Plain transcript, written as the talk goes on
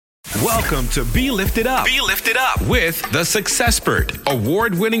Welcome to Be Lifted Up. Be Lifted Up with the Successpert,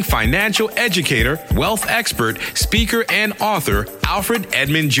 award-winning financial educator, wealth expert, speaker, and author, Alfred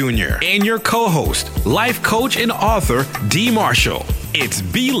Edmond Jr. And your co-host, life coach and author, D. Marshall. It's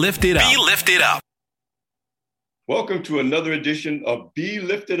Be Lifted Up. Be Lifted Up. Welcome to another edition of Be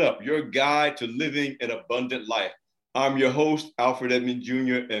Lifted Up, your guide to living an abundant life. I'm your host, Alfred Edmond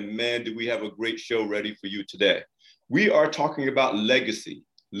Jr., and man, do we have a great show ready for you today. We are talking about legacy.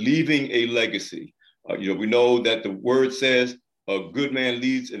 Leaving a legacy. We know that the word says a good man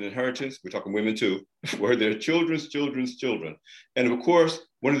leaves an inheritance. We're talking women too, where their children's children. And of course,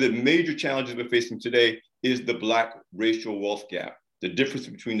 one of the major challenges we're facing today is the Black racial wealth gap, the difference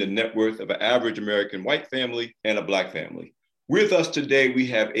between the net worth of an average American white family and a Black family. With us today, we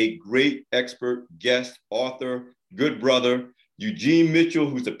have a great expert, guest, author, good brother, Eugene Mitchell,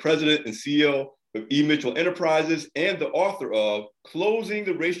 who's the president and CEO of E. Mitchell Enterprises and the author of Closing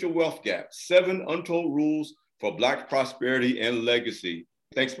the Racial Wealth Gap, 7 Untold Rules for Black Prosperity and Legacy.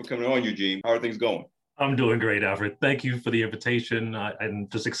 Thanks for coming on, Eugene. How are things going? I'm doing great, Alfred. Thank you for the invitation. I'm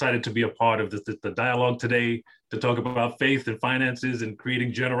just excited to be a part of the dialogue today to talk about faith and finances and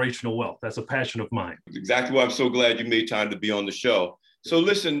creating generational wealth. That's a passion of mine. Exactly why I'm so glad you made time to be on the show. So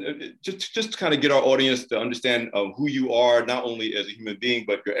listen, just to kind of get our audience to understand who you are, not only as a human being,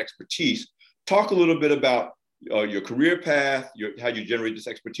 but your expertise. Talk a little bit about your career path, how you generate this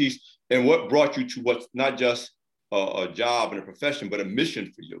expertise, and what brought you to what's not just a job and a profession, but a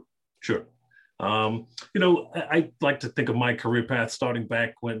mission for you. Sure. I like to think of my career path starting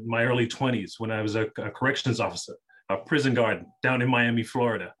back when my early 20s, when I was a corrections officer, a prison guard down in Miami,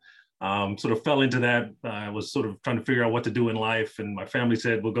 Florida. Sort of fell into that. I was sort of trying to figure out what to do in life, and my family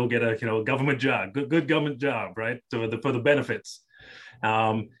said, "Well, go get a government job, good government job, right, for the benefits."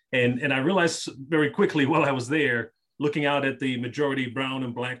 And I realized very quickly while I was there, looking out at the majority brown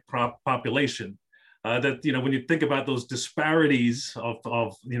and Black population, that, when you think about those disparities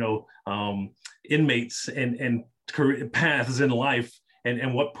of inmates and career paths in life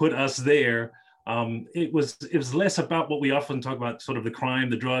and what put us there, it was less about what we often talk about, sort of the crime,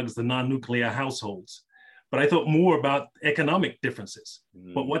 the drugs, the non-nuclear households. But I thought more about economic differences,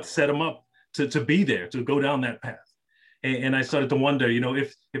 but what set them up to be there, to go down that path. And I started to wonder,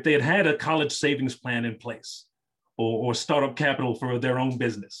 if they had a college savings plan in place, or startup capital for their own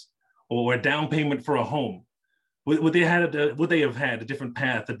business, or a down payment for a home, would they have had a different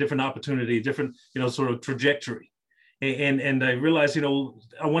path, a different opportunity, a different sort of trajectory? And I realized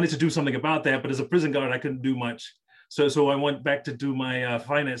I wanted to do something about that, but as a prison guard I couldn't do much. So I went back to do my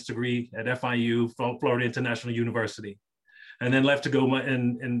finance degree at FIU, Florida International University. And then left to go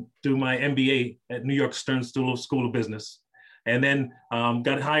and do my MBA at New York Stern School of Business, and then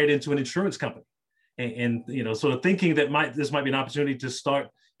got hired into an insurance company, and sort of thinking that this might be an opportunity to start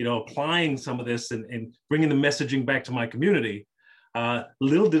applying some of this and bringing the messaging back to my community.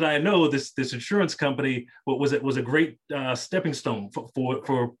 Little did I know this insurance company was a great stepping stone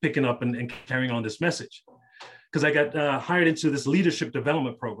for picking up and carrying on this message, because I got hired into this leadership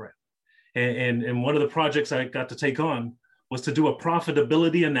development program, and one of the projects I got to take on was to do a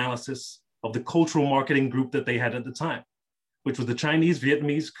profitability analysis of the cultural marketing group that they had at the time, which was the Chinese,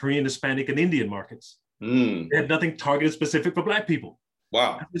 Vietnamese, Korean, Hispanic, and Indian markets. They had nothing targeted specific for Black people.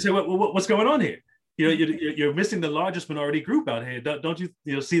 Wow. You say, what's going on here? You're missing the largest minority group out here. Don't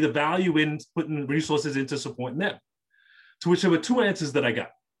you see the value in putting resources into supporting them? To which there were 2 answers that I got.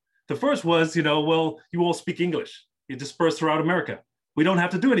 The first was, you all speak English. You're dispersed throughout America. We don't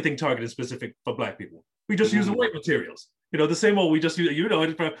have to do anything targeted specific for Black people. We just use the white materials. The same old, we just use,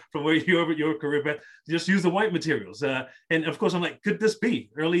 from where your career, but just use the white materials. And of course, I'm like, could this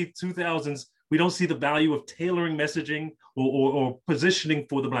be? Early 2000s, we don't see the value of tailoring messaging or positioning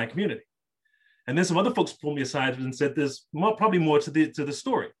for the Black community. And then some other folks pulled me aside and said, there's probably more to the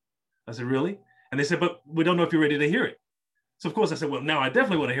story. I said, really? And they said, but we don't know if you're ready to hear it. So of course I said, well, now I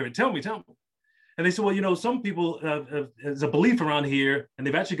definitely want to hear it. Tell me. And they said, well, some people, there's a belief around here, and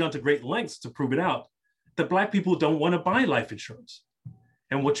they've actually gone to great lengths to prove it out, that Black people don't want to buy life insurance.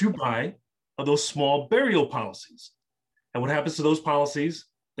 And what you buy are those small burial policies. And what happens to those policies?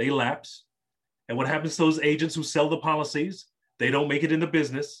 They lapse. And what happens to those agents who sell the policies? They don't make it into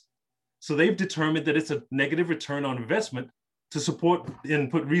business. So they've determined that it's a negative return on investment to support and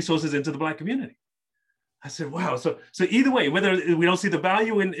put resources into the Black community. I said, wow. So either way, whether we don't see the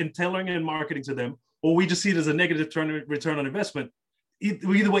value in tailoring and marketing to them, or we just see it as a negative return on investment,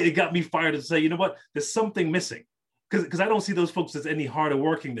 either way, it got me fired to say, you know what, there's something missing. Because I don't see those folks as any harder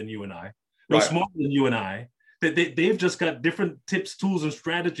working than you and I, no smarter than you and I. They've just got different tips, tools, and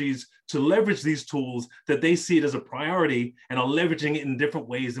strategies to leverage these tools that they see it as a priority and are leveraging it in different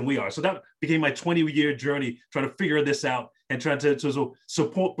ways than we are. So that became my 20-year journey, trying to figure this out and trying to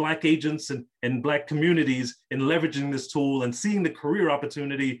support Black agents and Black communities in leveraging this tool and seeing the career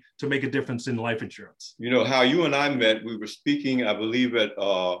opportunity to make a difference in life insurance. You know, how you and I met, we were speaking, I believe, at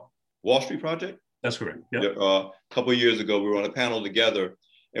Wall Street Project. That's correct. Yep. A couple of years ago, we were on a panel together.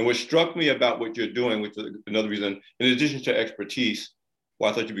 And what struck me about what you're doing, which is another reason, in addition to expertise, why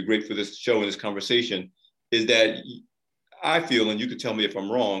I thought you'd be great for this show and this conversation, is that I feel, and you could tell me if I'm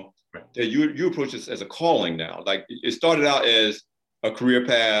wrong, right, that you approach this as a calling now. Like, it started out as a career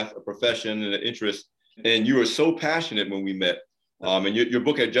path, a profession, and an interest. And you were so passionate when we met. And your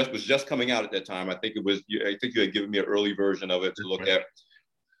book was just coming out at that time. I think you had given me an early version of it to look at.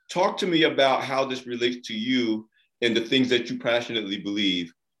 Talk to me about how this relates to you and the things that you passionately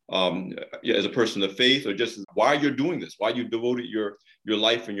believe as a person of faith, or just why you're doing this, why you devoted your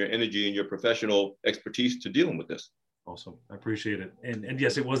life and your energy and your professional expertise to dealing with this. Awesome, I appreciate it. And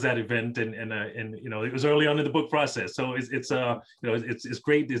yes, it was that event, and you know, it was early on in the book process. So it's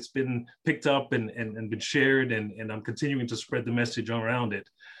great. It's been picked up and been shared, and I'm continuing to spread the message around it.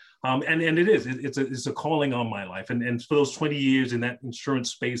 And it's a calling on my life. And for those 20 years in that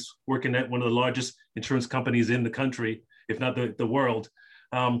insurance space, working at one of the largest insurance companies in the country, if not the world,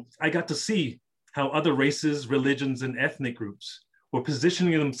 I got to see how other races, religions, and ethnic groups were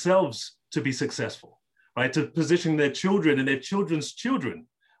positioning themselves to be successful, right? To position their children and their children's children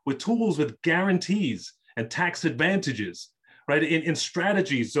with tools, with guarantees and tax advantages, right? In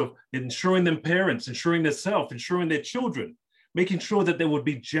strategies of ensuring them parents, ensuring themselves, ensuring their children, making sure that there would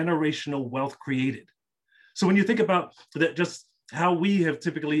be generational wealth created. So when you think about that, just how we have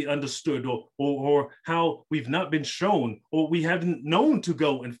typically understood or how we've not been shown, or we haven't known to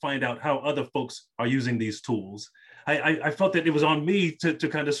go and find out how other folks are using these tools, I felt that it was on me to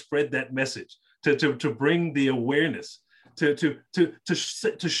kind of spread that message, to bring the awareness, to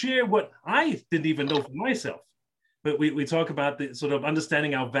share what I didn't even know for myself. But we talk about the sort of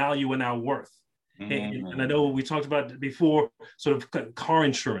understanding our value and our worth. And I know we talked about before, sort of car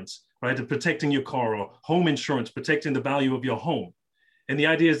insurance, right? To protecting your car, or home insurance, protecting the value of your home. And the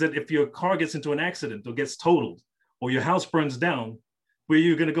idea is that if your car gets into an accident or gets totaled, or your house burns down, where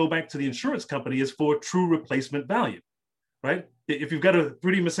you're going to go back to the insurance company is for true replacement value, right? If you've got a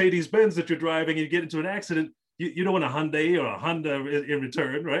pretty Mercedes Benz that you're driving and you get into an accident, you don't want a Hyundai or a Honda in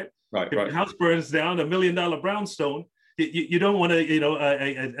return, right? Right. If your house burns down, $1 million brownstone, you don't want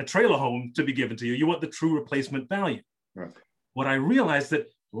a trailer home to be given to you. You want the true replacement value. Right. What I realized that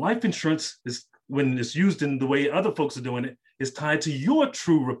life insurance is, when it's used in the way other folks are doing it, is tied to your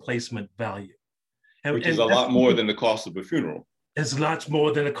true replacement value. Which is a lot more than the cost of a funeral. It's lots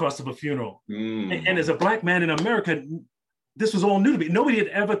more than the cost of a funeral. And as a Black man in America, this was all new to me. Nobody had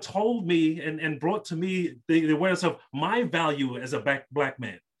ever told me and brought to me the awareness of my value as a Black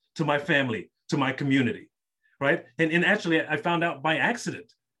man, to my family, to my community. Right. And actually, I found out by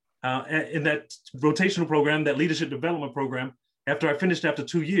accident in that rotational program, that leadership development program. After I finished, after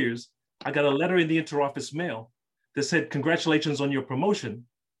 2 years, I got a letter in the interoffice mail that said, "Congratulations on your promotion.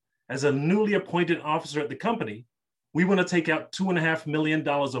 As a newly appointed officer at the company, we want to take out $2.5 million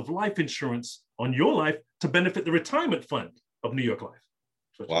of life insurance on your life to benefit the retirement fund of New York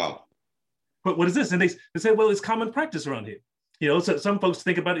Life." Wow. But what is this? And they said, well, it's common practice around here. You know, so some folks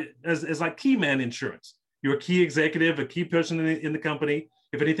think about it as like key man insurance. You're a key executive, a key person in the company.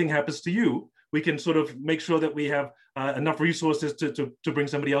 If anything happens to you, we can sort of make sure that we have enough resources to bring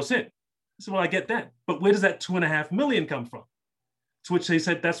somebody else in. I said, well, I get that. But where does that $2.5 million come from? To which they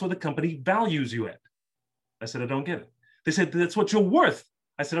said, that's what the company values you at. I said, I don't get it. They said, that's what you're worth.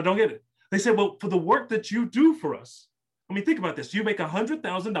 I said, I don't get it. They said, well, for the work that you do for us, I mean, think about this. You make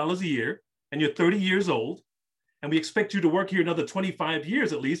 $100,000 a year and you're 30 years old. And we expect you to work here another 25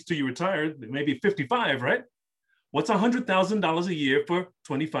 years at least till you retire, maybe 55, right? What's $100,000 a year for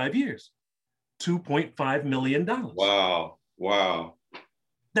 25 years? $2.5 million. Wow.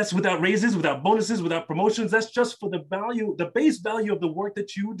 That's without raises, without bonuses, without promotions. That's just for the value, the base value of the work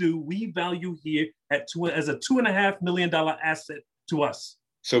that you do. We value here as a $2.5 million asset to us.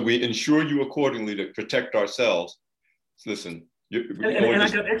 So we insure you accordingly to protect ourselves. Listen. And I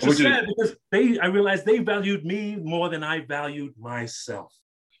got extra sad because I realized they valued me more than I valued myself.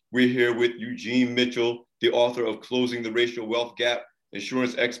 We're here with Eugene Mitchell, the author of Closing the Racial Wealth Gap,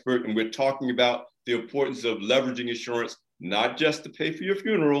 insurance expert, and we're talking about the importance of leveraging insurance, not just to pay for your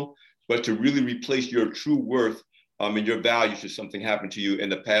funeral, but to really replace your true worth and your value should something happen to you,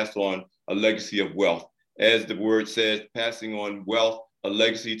 and to pass on a legacy of wealth. As the word says, passing on wealth a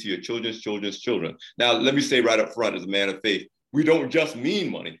legacy to your children's children's children. Now, let me say right up front, as a man of faith, we don't just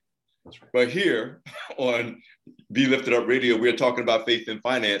mean money. That's right. But here on Be Lifted Up Radio, we're talking about faith and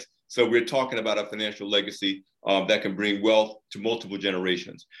finance. So we're talking about a financial legacy that can bring wealth to multiple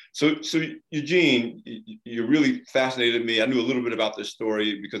generations. So Eugene, you really fascinated me. I knew a little bit about this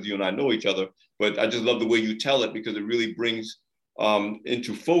story because you and I know each other, but I just love the way you tell it because it really brings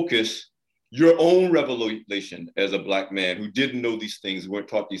into focus your own revelation as a Black man who didn't know these things, weren't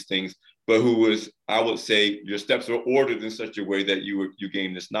taught these things, but who was, I would say, your steps were ordered in such a way that you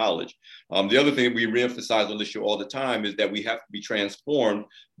gained this knowledge. The other thing we reemphasize on this show all the time is that we have to be transformed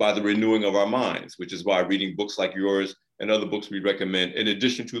by the renewing of our minds, which is why reading books like yours and other books we recommend, in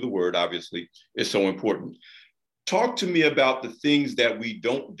addition to the word, obviously, is so important. Talk to me about the things that we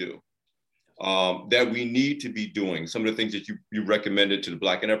don't do, that we need to be doing. Some of the things that you recommended to the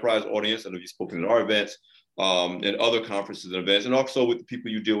Black Enterprise audience. I know you've spoken at our events and other conferences and events, and also with the people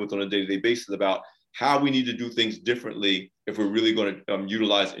you deal with on a day-to-day basis about how we need to do things differently if we're really going to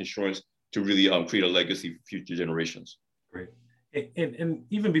utilize insurance to really create a legacy for future generations. Great. And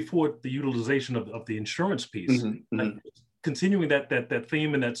even before the utilization of the insurance piece, continuing that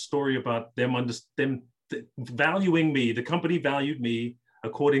theme and that story about them valuing me, the company valued me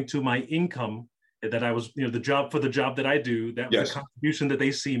according to my income, that I was, the job that I do, that was the contribution that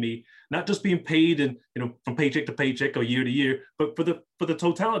they see me, not just being paid and, from paycheck to paycheck or year to year, but for the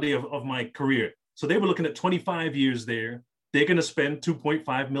totality of my career. So they were looking at 25 years there. They're going to spend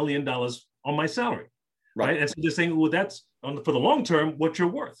 $2.5 million on my salary, right? And so they're saying, well, that's for the long term, what you're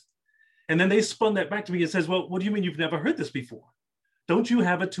worth. And then they spun that back to me and says, well, what do you mean you've never heard this before? Don't you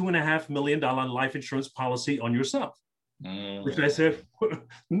have a $2.5 million life insurance policy on yourself? Which I said,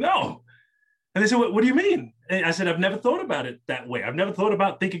 no. And they said, what do you mean? And I said, I've never thought about it that way. I've never thought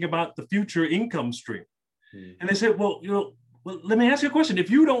about thinking about the future income stream. And they said, well, let me ask you a question.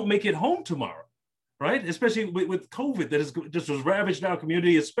 If you don't make it home tomorrow, right? Especially with COVID that has just ravaged our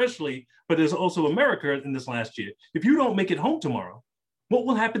community, especially, but there's also America in this last year. If you don't make it home tomorrow, what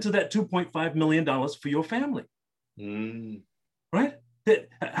will happen to that $2.5 million for your family? Right?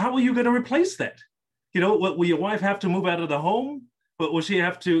 How are you going to replace that? Will your wife have to move out of the home? But will she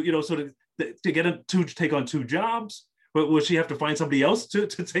have to, to take on two jobs? But will she have to find somebody else to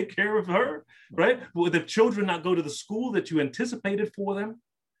take care of her, right? Will the children not go to the school that you anticipated for them?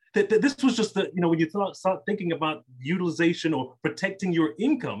 That this was just when you start thinking about utilization or protecting your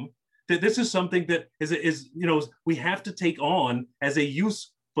income, that this is something that is we have to take on as a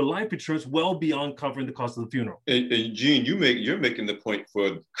use for life insurance well beyond covering the cost of the funeral. And Gene, you're making the point for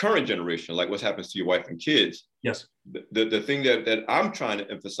the current generation, like what happens to your wife and kids. Yes. The thing that I'm trying to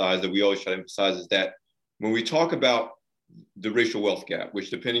emphasize, that we always try to emphasize, is that when we talk about the racial wealth gap,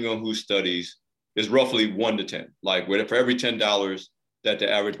 which depending on who studies is roughly 1 to 10, like for every $10 that the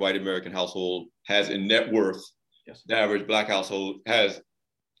average white American household has in net worth, the average Black household has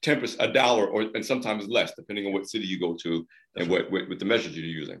 $10, and sometimes less, depending on what city you go to and what the measures you're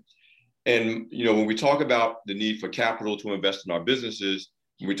using. And when we talk about the need for capital to invest in our businesses,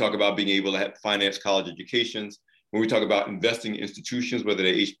 when we talk about being able to finance college educations, when we talk about investing in institutions, whether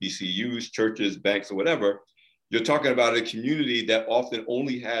they're HBCUs, churches, banks, or whatever, you're talking about a community that often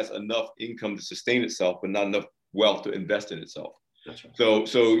only has enough income to sustain itself, but not enough wealth to invest in itself. That's right.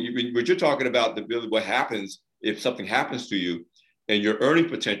 So what you're talking about, what happens if something happens to you and your earning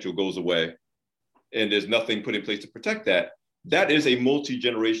potential goes away and there's nothing put in place to protect that, that is a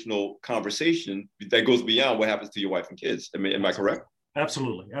multi-generational conversation that goes beyond what happens to your wife and kids. Am I correct?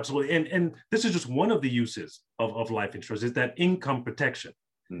 Absolutely. And this is just one of the uses of life insurance, is that income protection,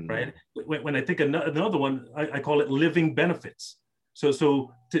 right? When I think another one, I call it living benefits.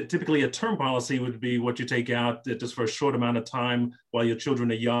 So typically a term policy would be what you take out just for a short amount of time while your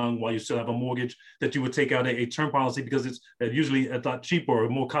children are young, while you still have a mortgage, that you would take out a term policy because it's usually a lot cheaper or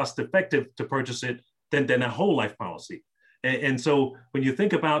more cost effective to purchase it than a whole life policy. And so when you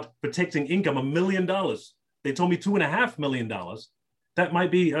think about protecting income, $1 million, they told me $2.5 million, that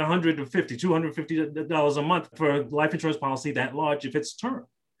might be $250 a month for a life insurance policy that large if it's term,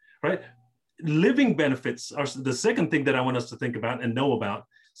 right? Living benefits are the second thing that I want us to think about and know about.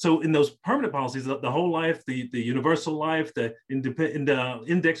 So in those permanent policies, the whole life, the universal life, the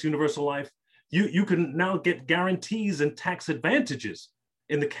index universal life, you can now get guarantees and tax advantages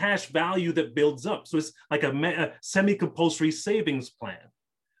in the cash value that builds up. So it's like a semi-compulsory savings plan,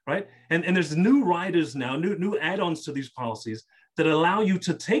 right? And there's new riders now, new add-ons to these policies that allow you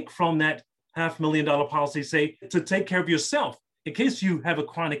to take from that $500,000 policy, say, to take care of yourself in case you have a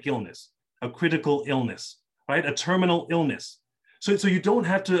chronic illness, a critical illness, right? A terminal illness. So you don't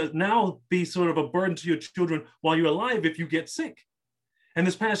have to now be sort of a burden to your children while you're alive if you get sick. And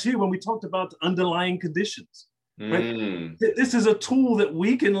this past year, when we talked about underlying conditions, right? This is a tool that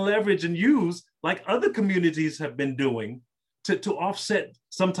we can leverage and use like other communities have been doing to offset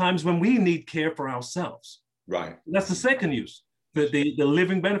sometimes when we need care for ourselves. Right. That's the second use, the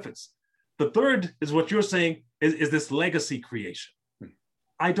living benefits. The third is what you're saying is this legacy creation.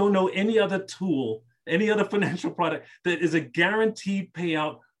 I don't know any other tool, any other financial product that is a guaranteed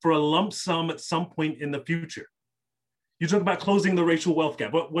payout for a lump sum at some point in the future. You talk about closing the racial wealth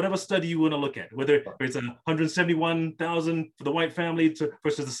gap, whatever study you want to look at, whether it's $171,000 for the white family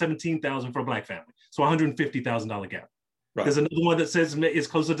versus the $17,000 for a black family. So $150,000 gap. Right. There's another one that says it's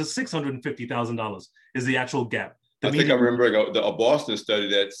closer to $650,000 is the actual gap. I think I remember a Boston study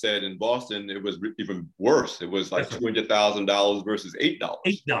that said in Boston, it was even worse. It was like $200,000 versus $8.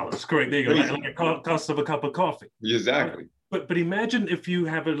 $8, correct. There you go, like the cost of a cup of coffee. Exactly. But imagine if you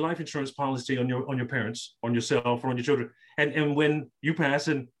have a life insurance policy on your parents, on yourself, or on your children, and when you pass,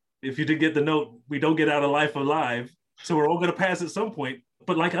 and if you did get the note, we don't get out of life alive, so we're all going to pass at some point.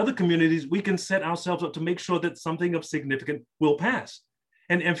 But like other communities, we can set ourselves up to make sure that something of significance will pass.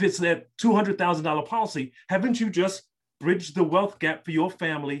 And if it's that $200,000 policy, haven't you just bridged the wealth gap for your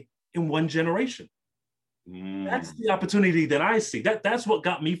family in one generation? That's the opportunity that I see. That's what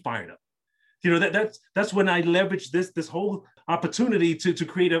got me fired up. You know, that's when I leveraged this whole opportunity to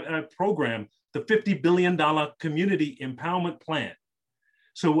create a program, the $50 billion Community Empowerment Plan.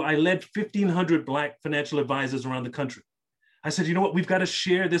 So I led 1,500 Black financial advisors around the country. I said, you know what, we've got to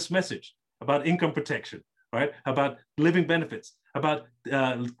share this message about income protection, right? About living benefits, about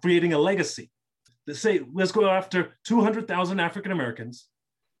creating a legacy. Let's say, let's go after 200,000 African Americans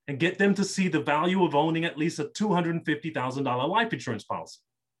and get them to see the value of owning at least a $250,000 life insurance policy.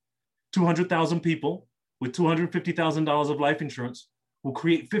 200,000 people with $250,000 of life insurance will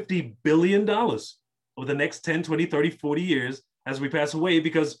create $50 billion over the next 10, 20, 30, 40 years as we pass away,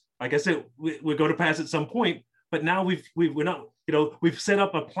 because like I said, we're going to pass at some point, but now we're not, you know, we've set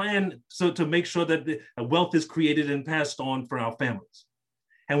up a plan so to make sure that wealth is created and passed on for our families.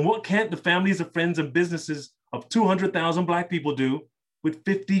 And what can't the families of friends and businesses of 200,000 Black people do with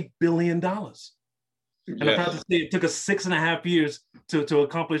 $50 billion? And I'm proud to say it took us 6.5 years to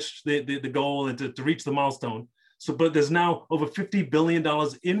accomplish the goal and to reach the milestone. So, but there's now over $50 billion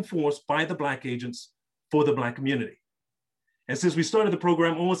in force by the Black agents for the Black community. And since we started the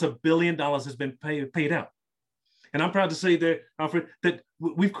program, almost $1 billion has been paid out. And I'm proud to say that, Alfred, that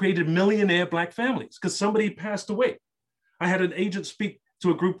we've created millionaire Black families because somebody passed away. I had an agent speak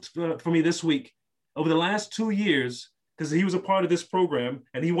to a group for me this week. Over the last 2 years, because he was a part of this program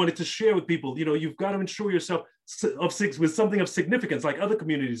and he wanted to share with people, you know, you've got to insure yourself with something of significance like other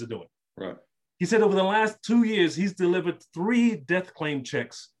communities are doing. Right. He said over the last 2 years, he's delivered 3 death claim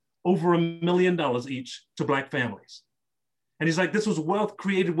checks over $1 million each to Black families. And he's like, this was wealth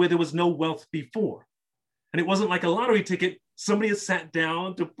created where there was no wealth before. And it wasn't like a lottery ticket. Somebody has sat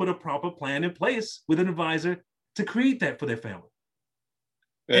down to put a proper plan in place with an advisor to create that for their family.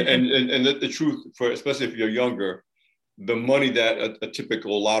 And the truth, for especially if you're younger, the money that a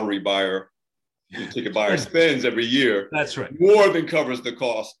typical lottery buyer, ticket buyer spends every year, that's right, more than covers the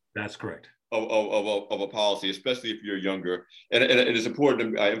cost. That's correct. Of a policy, especially if you're younger. And it is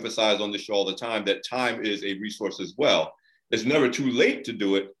important, I emphasize on this show all the time, that time is a resource as well. It's never too late to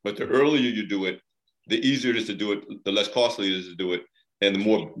do it, but the earlier you do it, the easier it is to do it, the less costly it is to do it, and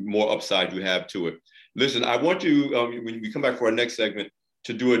the more upside you have to it. Listen, I want you, when we come back for our next segment,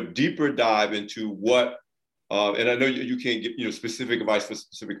 to do a deeper dive into what, and I know you can't give specific advice for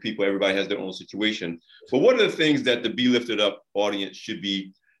specific people, everybody has their own situation, but what are the things that the Be Lifted Up audience should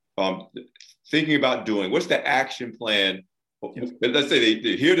be thinking about doing? What's the action plan? Let's say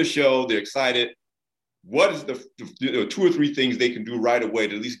they hear the show, they're excited. What is the 2 or 3 things they can do right away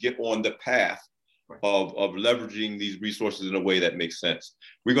to at least get on the path of leveraging these resources in a way that makes sense?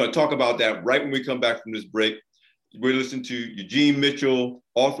 We're going to talk about that right when we come back from this break. We're listening to Eugene Mitchell,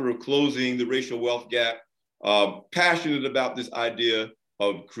 author of Closing the Racial Wealth Gap, passionate about this idea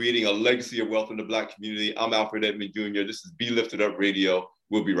of creating a legacy of wealth in the Black community. I'm Alfred Edmond Jr. This is Be Lifted Up Radio.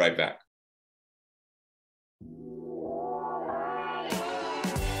 We'll be right back.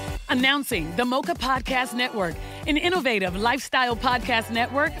 Announcing the Mocha Podcast Network, an innovative lifestyle podcast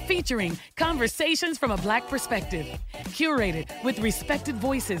network featuring conversations from a Black perspective. Curated with respected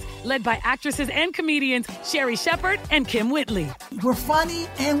voices, led by actresses and comedians Sherry Shepherd and Kim Whitley. We're funny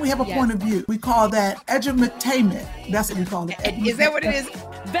and we have a point of view. We call that edutainment. That's what we call it. Is that what it is?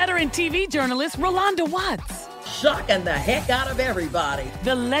 Veteran TV journalist Rolanda Watts. Shocking the heck out of everybody.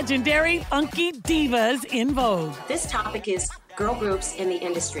 The legendary Funky Divas in Vogue. This topic is girl groups in the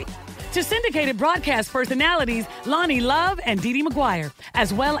industry. To syndicated broadcast personalities Lonnie Love and Dee Dee McGuire,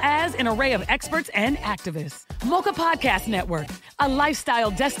 as well as an array of experts and activists. Mocha Podcast Network, a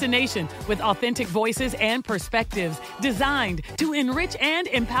lifestyle destination with authentic voices and perspectives designed to enrich and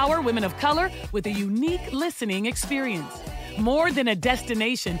empower women of color with a unique listening experience. More than a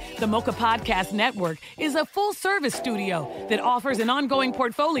destination, the Mocha Podcast Network is a full-service studio that offers an ongoing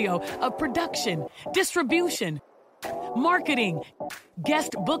portfolio of production, distribution, marketing,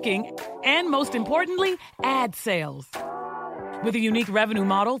 guest booking, and most importantly, ad sales. With a unique revenue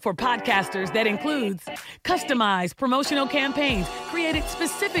model for podcasters that includes customized promotional campaigns created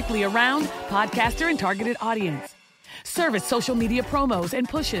specifically around podcaster and targeted audience, service social media promos and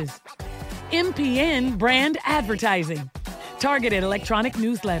pushes, MPN brand advertising, targeted electronic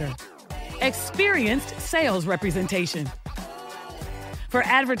newsletter, experienced sales representation. For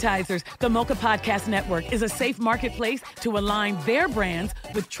advertisers, the Mocha Podcast Network is a safe marketplace to align their brands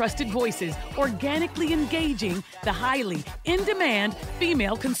with trusted voices, organically engaging the highly in-demand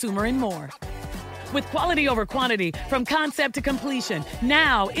female consumer and more. With quality over quantity, from concept to completion,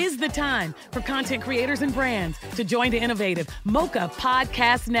 now is the time for content creators and brands to join the innovative Mocha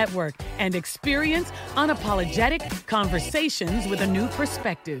Podcast Network and experience unapologetic conversations with a new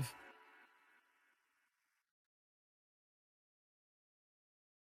perspective.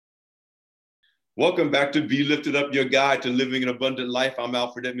 Welcome back to Be Lifted Up, your guide to living an abundant life. I'm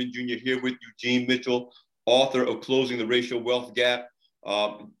Alfred Edmond Jr. here with Eugene Mitchell, author of Closing the Racial Wealth Gap.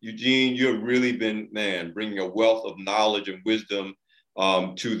 Eugene, you've really been, bringing a wealth of knowledge and wisdom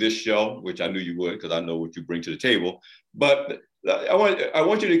to this show, which I knew you would because I know what you bring to the table. But I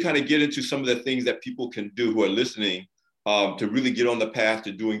want you to kind of get into some of the things that people can do who are listening to really get on the path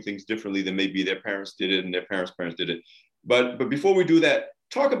to doing things differently than maybe their parents did it and their parents' parents did it. But before we do that,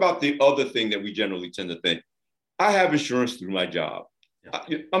 talk about the other thing that we generally tend to think. I have insurance through my job.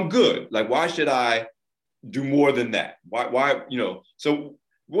 Yeah. I'm good. Like, why should I do more than that? Why, so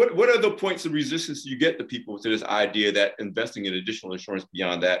what are the points of resistance you get to people to this idea that investing in additional insurance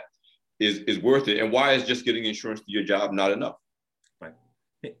beyond that is worth it? And why is just getting insurance to your job not enough? Right.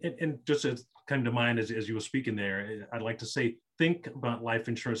 And just as came to mind as you were speaking there, I'd like to say, think about life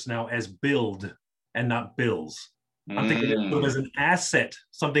insurance now as build and not bills. I'm thinking of it as an asset,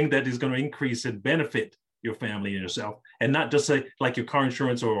 something that is going to increase and benefit your family and yourself, and not just like your car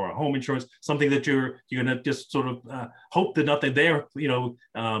insurance or home insurance, something that you're going to just sort of hope that nothing there,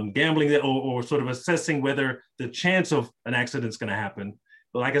 gambling or sort of assessing whether the chance of an accident is going to happen.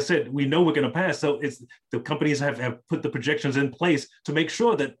 But like I said, we know we're going to pass. So it's the companies have put the projections in place to make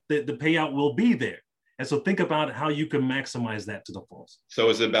sure that the payout will be there. And so think about how you can maximize that to the fullest. So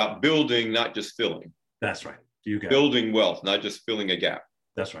it's about building, not just filling. That's right. You got building wealth, not just filling a gap.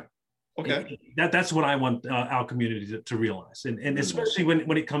 That's right. Okay. That's what I want our community to realize. And especially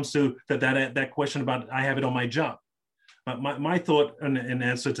when it comes to that question about, I have it on my job. My thought and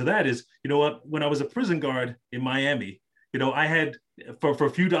answer to that is, you know what, when I was a prison guard in Miami, I had for a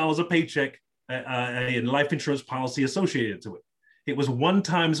few dollars a paycheck, a life insurance policy associated to it. It was 1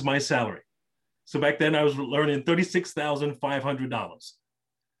 times my salary. So back then I was earning $36,500.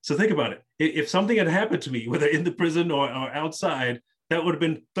 So think about it. If something had happened to me, whether in the prison or outside, that would have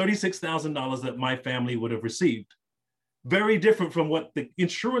been $36,000 that my family would have received. Very different from what the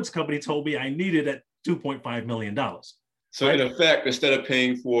insurance company told me I needed at $2.5 million. So right? In effect, instead of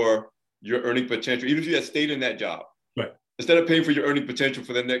paying for your earning potential, even if you had stayed in that job, right? Instead of paying for your earning potential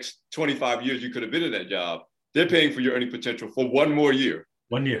for the next 25 years you could have been in that job, they're paying for your earning potential for 1 more year.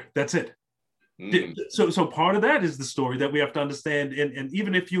 1 year, that's it. So part of that is the story that we have to understand. And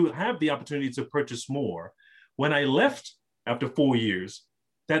even if you have the opportunity to purchase more, when I left after 4 years,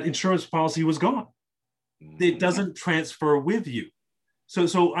 that insurance policy was gone. It doesn't transfer with you.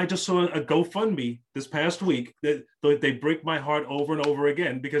 So I just saw a GoFundMe this past week that they break my heart over and over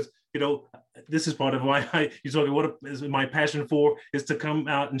again, because, this is part of why you talking what is my passion for is to come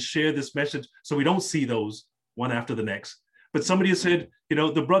out and share this message so we don't see those one after the next. But somebody has said,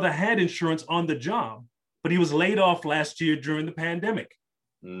 the brother had insurance on the job, but he was laid off last year during the pandemic.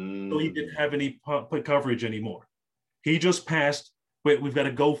 So he didn't have any coverage anymore. He just passed, but we've got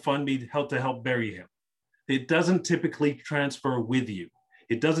a GoFundMe to help bury him. It doesn't typically transfer with you.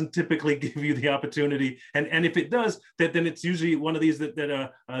 It doesn't typically give you the opportunity. And if it does, then it's usually one of these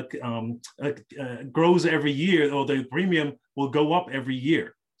that grows every year, or the premium will go up every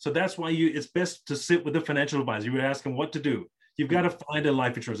year. So that's why it's best to sit with a financial advisor. You would ask them what to do. You've got to find a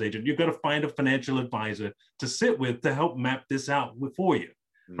life insurance agent. You've got to find a financial advisor to sit with to help map this out for you,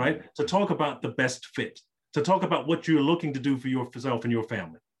 right? To talk about the best fit, to talk about what you're looking to do for yourself and your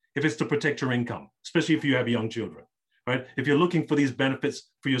family. If it's to protect your income, especially if you have young children, right? If you're looking for these benefits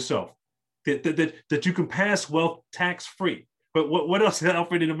for yourself, that you can pass wealth tax-free. But what else,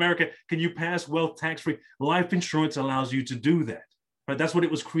 Alfred, in America, can you pass wealth tax-free? Life insurance allows you to do that, right? That's what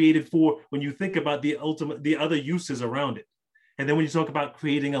it was created for when you think about the other uses around it. And then when you talk about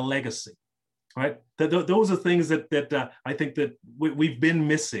creating a legacy, right? Those are things that I think that we've been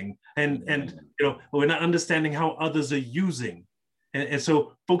missing, and we're not understanding how others are using. And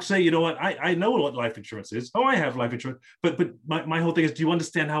so folks say, you know what, I know what life insurance is. Oh, I have life insurance. But my whole thing is, do you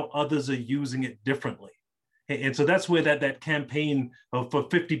understand how others are using it differently? And so that's where that campaign for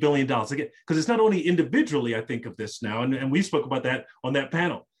 $50 billion, again, because it's not only individually, I think of this now, and we spoke about that on that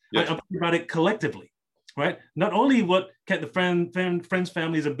panel. Yes. I'm thinking about it collectively, right? Not only what can the friends,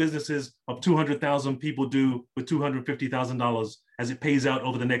 families, and businesses of 200,000 people do with $250,000 as it pays out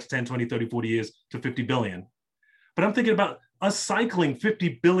over the next 10, 20, 30, 40 years to 50 billion. But I'm thinking about us cycling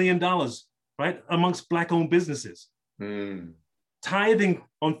 $50 billion, right, amongst Black-owned businesses, tithing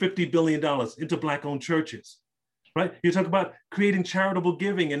on $50 billion into Black-owned churches, right? You talk about creating charitable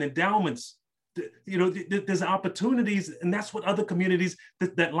giving and endowments. There's opportunities, and that's what other communities,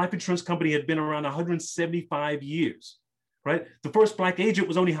 that life insurance company had been around 175 years, right? The first Black agent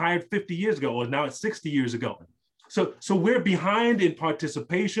was only hired 50 years ago, or now it's 60 years ago. So we're behind in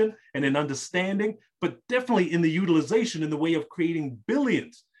participation and in understanding, but definitely in the utilization in the way of creating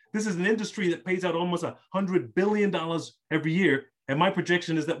billions. This is an industry that pays out almost $100 billion every year. And my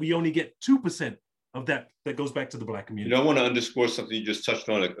projection is that we only get 2% of that goes back to the Black community. I want to underscore something you just touched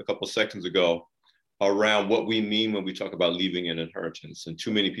on a couple of seconds ago around what we mean when we talk about leaving an inheritance. And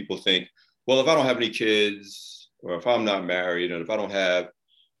too many people think, well, if I don't have any kids, or if I'm not married, and if I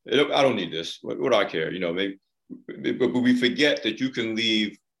don't need this, what do I care? But we forget that you can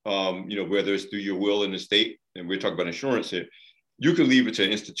leave, whether it's through your will and estate, and we're talking about insurance here, you can leave it to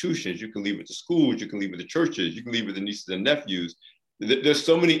institutions, you can leave it to schools, you can leave it to churches, you can leave it to nieces and nephews. There's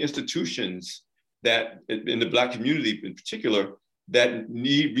so many institutions that in the Black community in particular that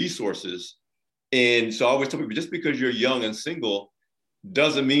need resources. And so I always tell people, just because you're young and single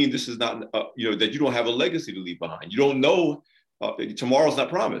doesn't mean this is not, that you don't have a legacy to leave behind. You don't know, tomorrow's not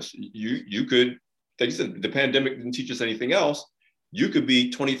promised. You could, like you said, the pandemic didn't teach us anything else. You could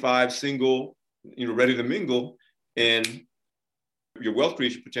be 25, single, ready to mingle, and your wealth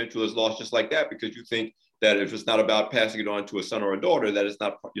creation potential is lost just like that, because you think that if it's not about passing it on to a son or a daughter, that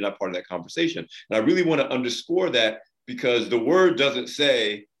you're not part of that conversation. And I really want to underscore that, because the word doesn't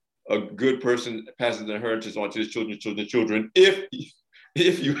say a good person passes the inheritance on to his children's children. If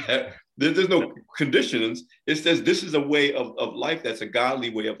you have, there's no conditions. It says this is a way of life that's a godly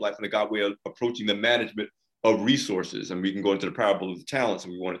way of life and a God way of approaching the management of resources. And we can go into the parable of the talents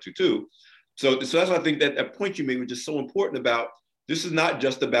if we wanted to too. So that's why I think that point you made was just so important about, this is not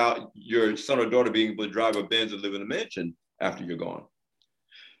just about your son or daughter being able to drive a Benz and live in a mansion after you're gone.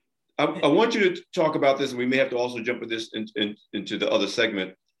 I want you to talk about this, and we may have to also jump with this into the other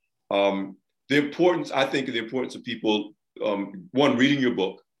segment. The importance of people, one, reading your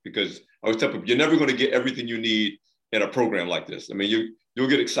book, because I always tell people, you're never going to get everything you need in a program like this. I mean, you'll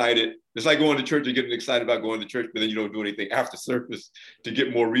get excited. It's like going to church, you're getting excited about going to church, but then you don't do anything after service to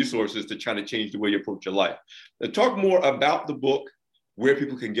get more resources to try to change the way you approach your life. And talk more about the book, where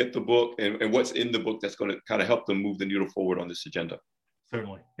people can get the book, and what's in the book that's going to kind of help them move the needle forward on this agenda.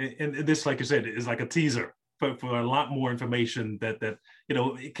 Certainly. And this, like you said, is like a teaser for a lot more information that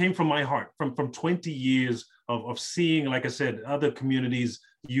it came from my heart, from 20 years of seeing, like I said, other communities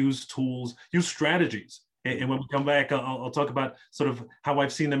use tools, use strategies. And when we come back, I'll talk about sort of how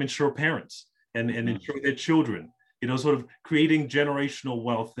I've seen them insure parents and insure their children, sort of creating generational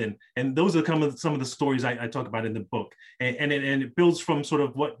wealth. And those are some of the stories I talk about in the book. And it builds from sort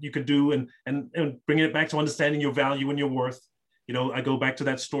of what you can do and bringing it back to understanding your value and your worth. I go back to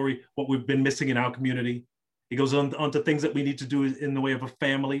that story, what we've been missing in our community. It goes on to things that we need to do in the way of a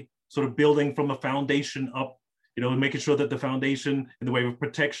family, sort of building from the foundation up, making sure that the foundation in the way of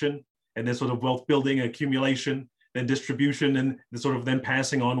protection, and then sort of wealth building, accumulation, then distribution, and sort of then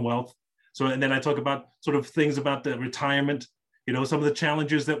passing on wealth. So, and then I talk about sort of things about the retirement, some of the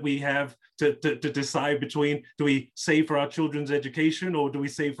challenges that we have to decide between, do we save for our children's education or do we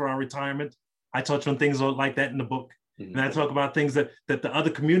save for our retirement? I touch on things like that in the book. Mm-hmm. And I talk about things that the other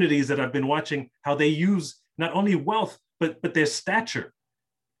communities that I've been watching, how they use not only wealth, but their stature,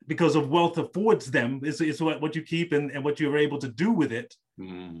 because of wealth affords them is what you keep and what you're able to do with it.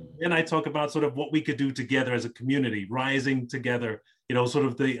 Mm. And I talk about sort of what we could do together as a community, rising together, sort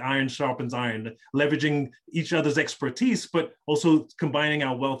of the iron sharpens iron, leveraging each other's expertise, but also combining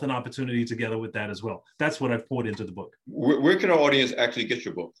our wealth and opportunity together with that as well. That's what I've poured into the book. Where can our audience actually get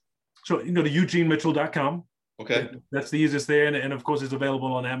your book? So you go to eugenemitchell.com. Okay. That's the easiest there. And of course, it's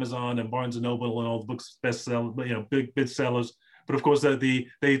available on Amazon and Barnes & Noble and all the books bestseller, big bestsellers. But of course,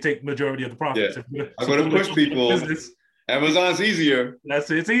 they take majority of the profits. Yeah. I'm going to push people. Business, Amazon's easier.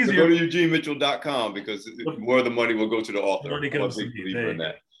 It's easier. So go to eugenemitchell.com because more of the money will go to the author. I'm a big believer in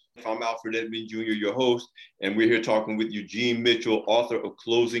that. I'm Alfred Edmond Jr., your host, and we're here talking with Eugene Mitchell, author of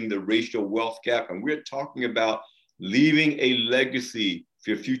Closing the Racial Wealth Gap. And we're talking about leaving a legacy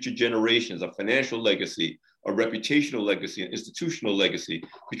for future generations, a financial legacy, a reputational legacy, an institutional legacy.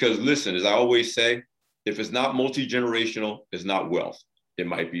 Because listen, as I always say, if it's not multi-generational, it's not wealth. It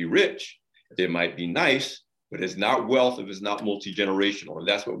might be rich, it might be nice, but it's not wealth if it's not multi-generational. And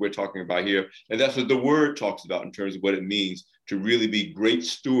that's what we're talking about here. And that's what the word talks about in terms of what it means to really be great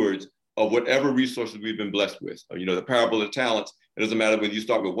stewards of whatever resources we've been blessed with. The parable of talents, it doesn't matter whether you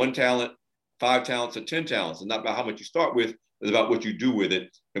start with 1 talent, 5 talents, or 10 talents. It's not about how much you start with, it's about what you do with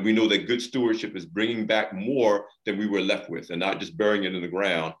it. And we know that good stewardship is bringing back more than we were left with and not just burying it in the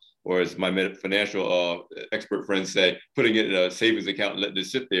ground. Or as my financial expert friends say, putting it in a savings account and letting it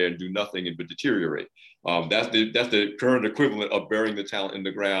sit there and do nothing but deteriorate. That's the current equivalent of burying the talent in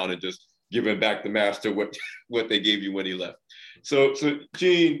the ground and just giving back the master what they gave you when he left. So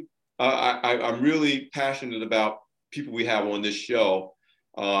Gene, I'm really passionate about people we have on this show.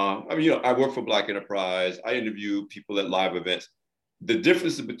 I work for Black Enterprise. I interview people at live events. The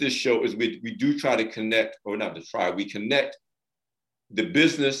difference with this show is we do try to connect, or not to try, we connect the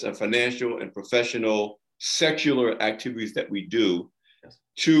business and financial and professional secular activities that we do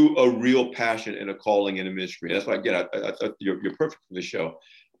to a real passion and a calling in a ministry. That's why, again, I thought you're perfect for the show.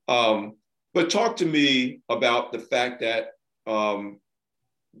 But talk to me about the fact that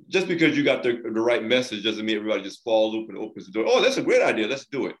just because you got the right message doesn't mean everybody just falls open and opens the door. Oh, that's a great idea. Let's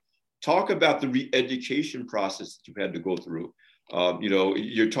do it. Talk about the re-education process that you've had to go through.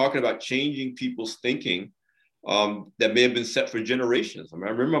 You're talking about changing people's thinking that may have been set for generations. I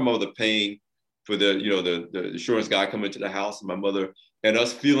remember my mother paying for the insurance guy coming to the house, and my mother and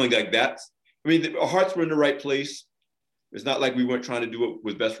us feeling like our hearts were in the right place. It's not like we weren't trying to do what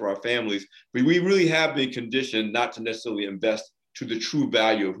was best for our families, but we really have been conditioned not to necessarily invest to the true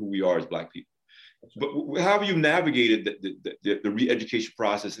value of who we are as Black people. But how have you navigated the re-education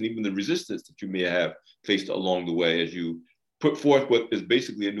process and even the resistance that you may have faced along the way as you put forth what is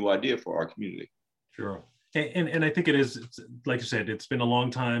basically a new idea for our community? Sure. And I think it's like you said, it's been a long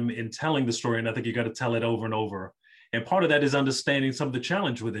time in telling the story, and I think you got to tell it over and over. And part of that is understanding some of the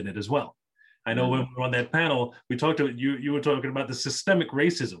challenge within it as well. I know when we were on that panel, we talked about, you were talking about the systemic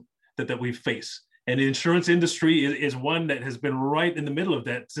racism that we face. And the insurance industry is one that has been right in the middle of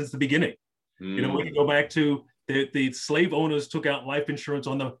that since the beginning. When you go back to the slave owners took out life insurance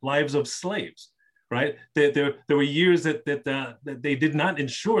on the lives of slaves, right? There were years that they did not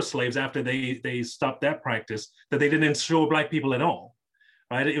insure slaves after they stopped that practice, that they didn't insure Black people at all,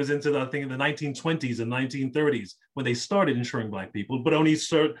 right? It was into the 1920s and 1930s when they started insuring Black people, but only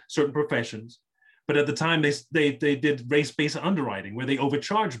certain professions. But at the time, they did race-based underwriting where they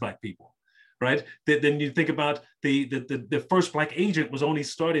overcharged Black people, right? Then you think about the first Black agent was only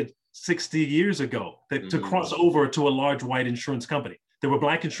started 60 years ago to cross over to a large white insurance company. There were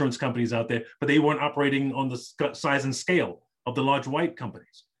Black insurance companies out there, but they weren't operating on the size and scale of the large white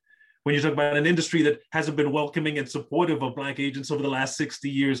companies. When you talk about an industry that hasn't been welcoming and supportive of Black agents over the last 60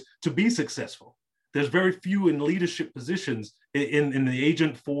 years to be successful, there's very few in leadership positions in the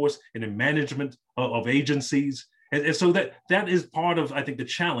agent force and in management of agencies. And so that is part of, I think, the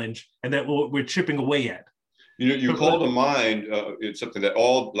challenge, and that we're chipping away at. You call to mind, it's something that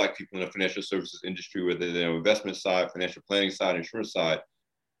all Black people in the financial services industry, whether they're on the investment side, financial planning side, insurance side,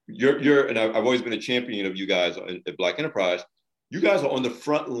 and I've always been a champion of you guys at Black Enterprise. You guys are on the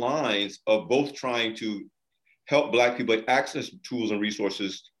front lines of both trying to help Black people access tools and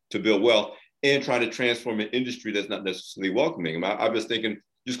resources to build wealth and trying to transform an industry that's not necessarily welcoming. I was thinking,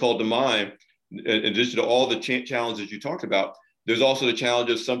 just called to mind, in addition to all the challenges you talked about, there's also the challenge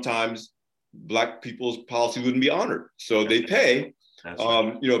of sometimes Black people's policy wouldn't be honored, so they pay. Right.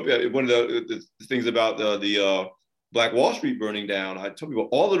 One of the things about the Black Wall Street burning down, I told people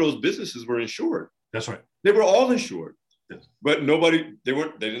all of those businesses were insured. That's right. They were all insured, yes. But they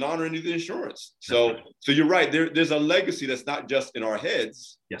didn't honor any of the insurance. So you're right. There's a legacy that's not just in our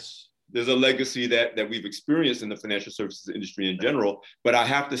heads. Yes. There's a legacy that we've experienced in the financial services industry in general. But I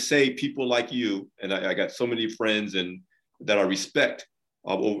have to say, people like you, and I got so many friends that I respect,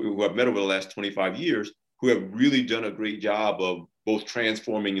 who I've met over the last 25 years, who have really done a great job of both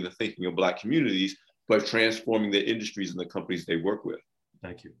transforming the thinking of Black communities, but transforming the industries and the companies they work with.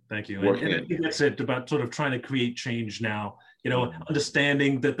 Thank you. And I think that's it, about sort of trying to create change now,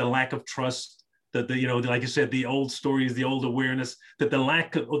 understanding that the lack of trust like you said, the old stories, the old awareness, that the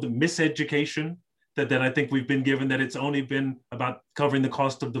lack of the miseducation that I think we've been given, that it's only been about covering the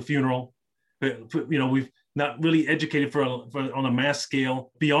cost of the funeral. We've not really educated for on a mass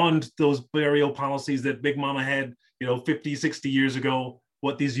scale beyond those burial policies that Big Mama had, 50, 60 years ago,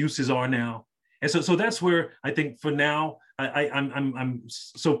 what these uses are now. And so that's where I think for now, I'm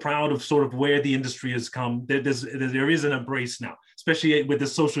so proud of sort of where the industry has come. There is an embrace now, especially with the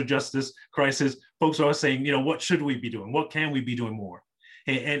social justice crisis. Folks are saying, what should we be doing? What can we be doing more?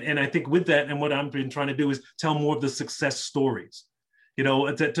 And I think with that, and what I've been trying to do is tell more of the success stories,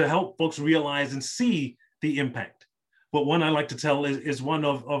 to help folks realize and see the impact. But one I like to tell is one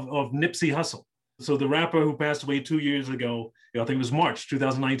of Nipsey Hussle. So the rapper who passed away 2 years ago, I think it was March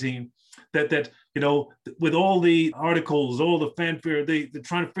 2019, that with all the articles, all the fanfare, they're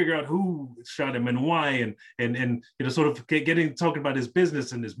trying to figure out who shot him and why, and sort of talking about his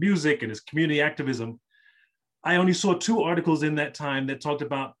business and his music and his community activism. I only saw 2 articles in that time that talked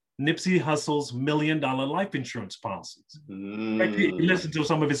about Nipsey Hussle's $1 million life insurance policies. In fact, you listen to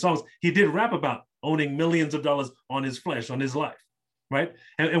some of his songs. He did rap about owning millions of dollars on his flesh, on his life, right?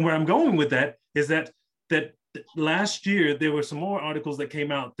 And where I'm going with that is that last year there were some more articles that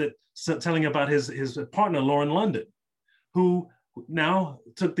came out that telling about his partner Lauren London, who now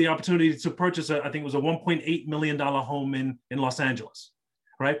took the opportunity to purchase I think it was a $1.8 million home in Los Angeles.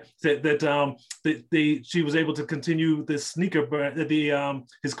 Right, she was able to continue the sneaker brand,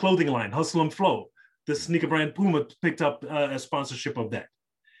 his clothing line, Hustle and Flow. The sneaker brand Puma picked up a sponsorship of that,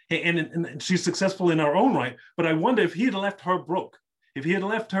 and she's successful in her own right. But I wonder if he had left her broke, if he had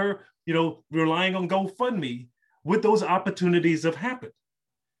left her, relying on GoFundMe, would those opportunities have happened?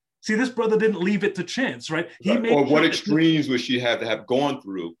 See, this brother didn't leave it to chance, right? Or what extremes would she have to have gone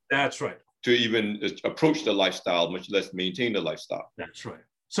through? That's right. To even approach the lifestyle, much less maintain the lifestyle. That's right.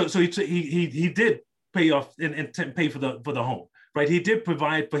 So he did pay off and pay for the home, right? He did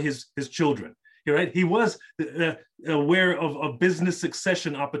provide for his children, right? He was aware of business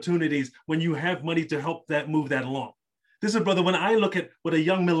succession opportunities when you have money to help move that along. This is, brother, when I look at what a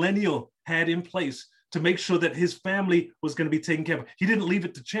young millennial had in place to make sure that his family was going to be taken care of, he didn't leave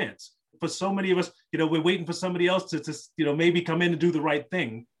it to chance. For so many of us, we're waiting for somebody else to maybe come in and do the right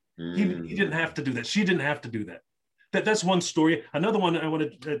thing. He didn't have to do that. She didn't have to do that. That's one story. Another one I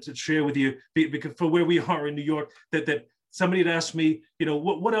wanted to share with you, because for where we are in New York, that somebody had asked me,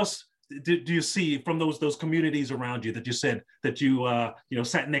 what else do you see from those communities around you that you said that you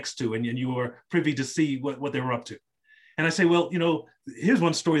sat next to and you were privy to see what they were up to? And I say, well, here's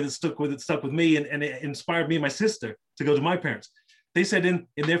one story that stuck with me and it inspired me and my sister to go to my parents. They said in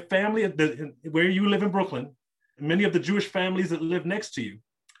their family, where you live in Brooklyn, many of the Jewish families that live next to you,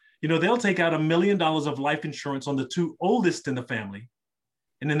 they'll take out $1 million of life insurance on the 2 oldest in the family.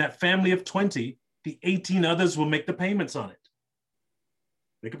 And in that family of 20, the 18 others will make the payments on it.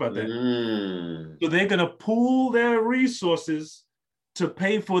 Think about that. So they're going to pool their resources to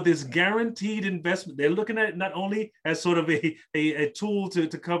pay for this guaranteed investment. They're looking at it not only as sort of a tool to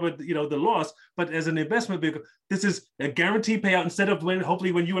cover the loss, but as an investment vehicle. This is a guaranteed payout instead of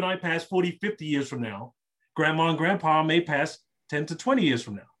hopefully when you and I pass 40, 50 years from now, grandma and grandpa may pass 10 to 20 years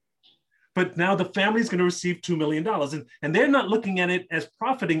from now. But now the family's going to receive $2 million. And they're not looking at it as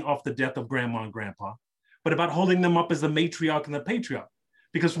profiting off the death of grandma and grandpa, but about holding them up as the matriarch and the patriarch.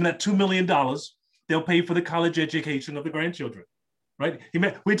 Because from that $2 million, they'll pay for the college education of the grandchildren, right?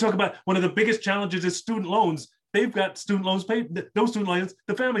 We talk about one of the biggest challenges is student loans. They've got student loans paid. Those student loans,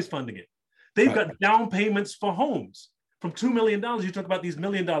 the family's funding it. They've got down payments for homes. From $2 million, you talk about these $1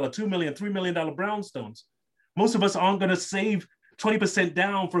 million, $2 million, $3 million brownstones. Most of us aren't going to save 20%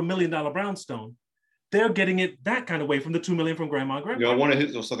 down for $1 million brownstone. They're getting it that kind of way from the $2 million from grandma and grandpa. I want to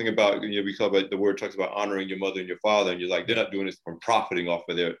hit on something about, we talk about the word talks about honoring your mother and your father, and you're like, they're not doing this from profiting off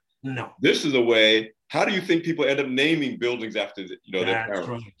of their. No. This is a way. How do you think people end up naming buildings after their parents?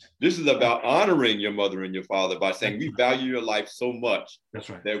 Right. This is about honoring your mother and your father by saying we value your life so much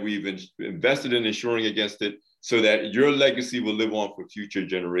that we've invested in insuring against it, so that your legacy will live on for future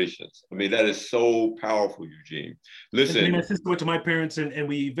generations. I mean, that is so powerful, Eugene. Listen. My sister went to my parents and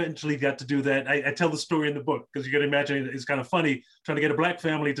we eventually got to do that. I tell the story in the book because you can imagine it's kind of funny trying to get a Black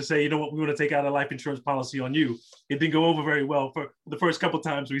family to say, we want to take out a life insurance policy on you. It didn't go over very well for the first couple of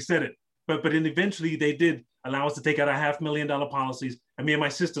times we said it. But then eventually they did allow us to take out a $500,000 policies. And me and my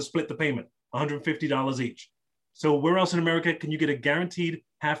sister split the payment, $150 each. So where else in America can you get a guaranteed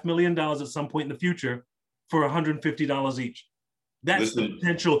 $500,000 at some point in the future for $150 each? That's the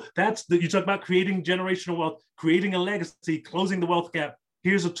potential. You talk about creating generational wealth, creating a legacy, closing the wealth gap.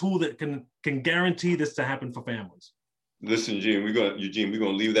 Here's a tool that can guarantee this to happen for families. Listen, Eugene, we're going to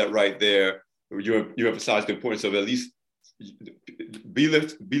leave that right there. you emphasize the importance of at least Be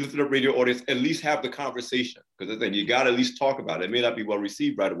Lifted Up radio audience, at least have the conversation. Because the thing, you got to at least talk about it. It may not be well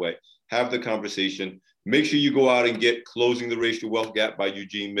received right away. Have the conversation. Make sure you go out and get Closing the Racial Wealth Gap by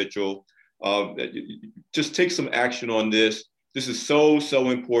Eugene Mitchell. Just take some action on this. This is so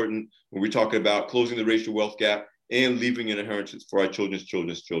important when we're talking about closing the racial wealth gap and leaving an inheritance for our children's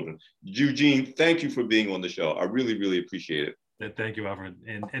children. Eugene, thank you for being on the show. I really, really appreciate it. Thank you, Alfred.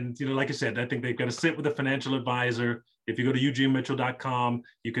 And like I said, I think they've got to sit with a financial advisor. If you go to eugenemitchell.com,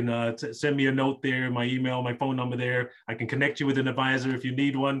 you can send me a note there, my email, my phone number there. I can connect you with an advisor if you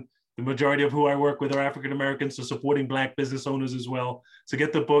need one. The majority of who I work with are African Americans, so supporting Black business owners as well. So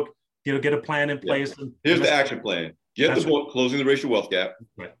get the book, get a plan in place. Yeah. Here's the action plan. Get the book, Closing the Racial Wealth Gap.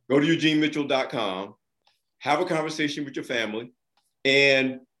 Right. Go to eugenemitchell.com, have a conversation with your family,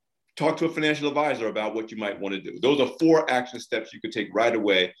 and talk to a financial advisor about what you might want to do. Those are 4 action steps you could take right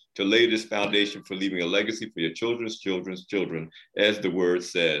away to lay this foundation for leaving a legacy for your children's children, as the word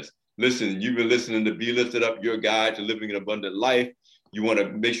says. Listen, you've been listening to Be Lifted Up, your guide to living an abundant life. You want to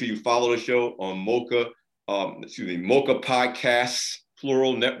make sure you follow the show on Mocha Podcasts,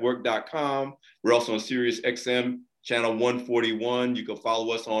 pluralnetwork.com. We're also on Sirius XM channel 141. You can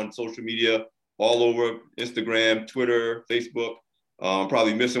follow us on social media all over, Instagram, Twitter, Facebook.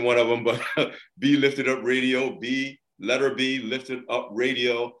 Probably missing one of them, but Be Lifted Up Radio, letter B, Lifted Up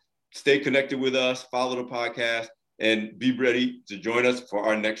Radio. Stay connected with us, follow the podcast, and be ready to join us for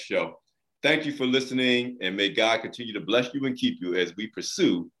our next show. Thank you for listening, and may God continue to bless you and keep you as we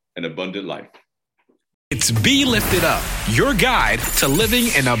pursue an abundant life. It's Be Lifted Up, your guide to living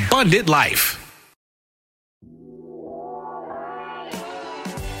an abundant life.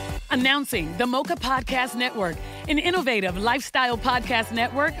 Announcing the Mocha Podcast Network, an innovative lifestyle podcast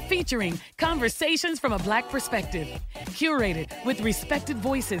network featuring conversations from a Black perspective. Curated with respected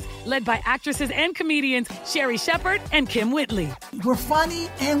voices, led by actresses and comedians Sherry Shepard and Kim Whitley. We're funny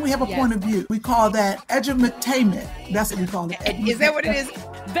and we have a point of view. We call that edutainment. That's what we call it. Is that what it is?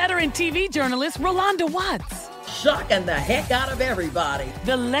 Veteran TV journalist Rolanda Watts. Shocking the heck out of everybody.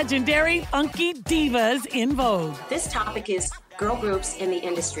 The legendary Funky Divas in Vogue. This topic is girl groups in the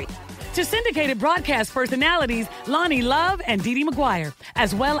industry. To syndicated broadcast personalities Lonnie Love and Dee Dee McGuire,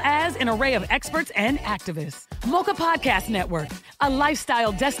 as well as an array of experts and activists. Mocha Podcast Network, a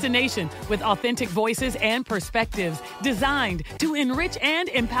lifestyle destination with authentic voices and perspectives designed to enrich and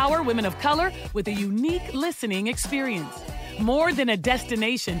empower women of color with a unique listening experience. More than a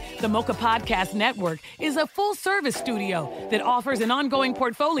destination, the Mocha Podcast Network is a full-service studio that offers an ongoing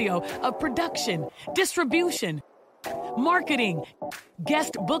portfolio of production, distribution, marketing,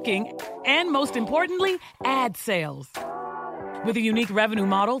 guest booking, and most importantly, ad sales. With a unique revenue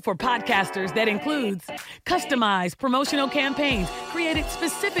model for podcasters that includes customized promotional campaigns created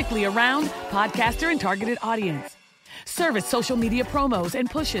specifically around podcaster and targeted audience, service social media promos and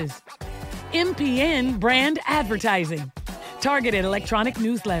pushes, MPN brand advertising, targeted electronic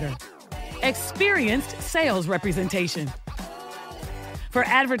newsletter, experienced sales representation. For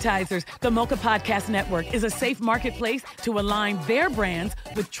advertisers, the Mocha Podcast Network is a safe marketplace to align their brands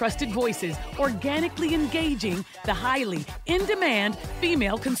with trusted voices, organically engaging the highly in-demand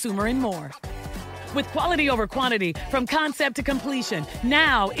female consumer and more. With quality over quantity, from concept to completion,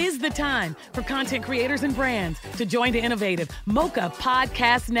 now is the time for content creators and brands to join the innovative Mocha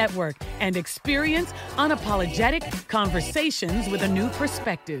Podcast Network and experience unapologetic conversations with a new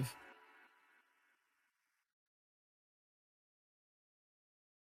perspective.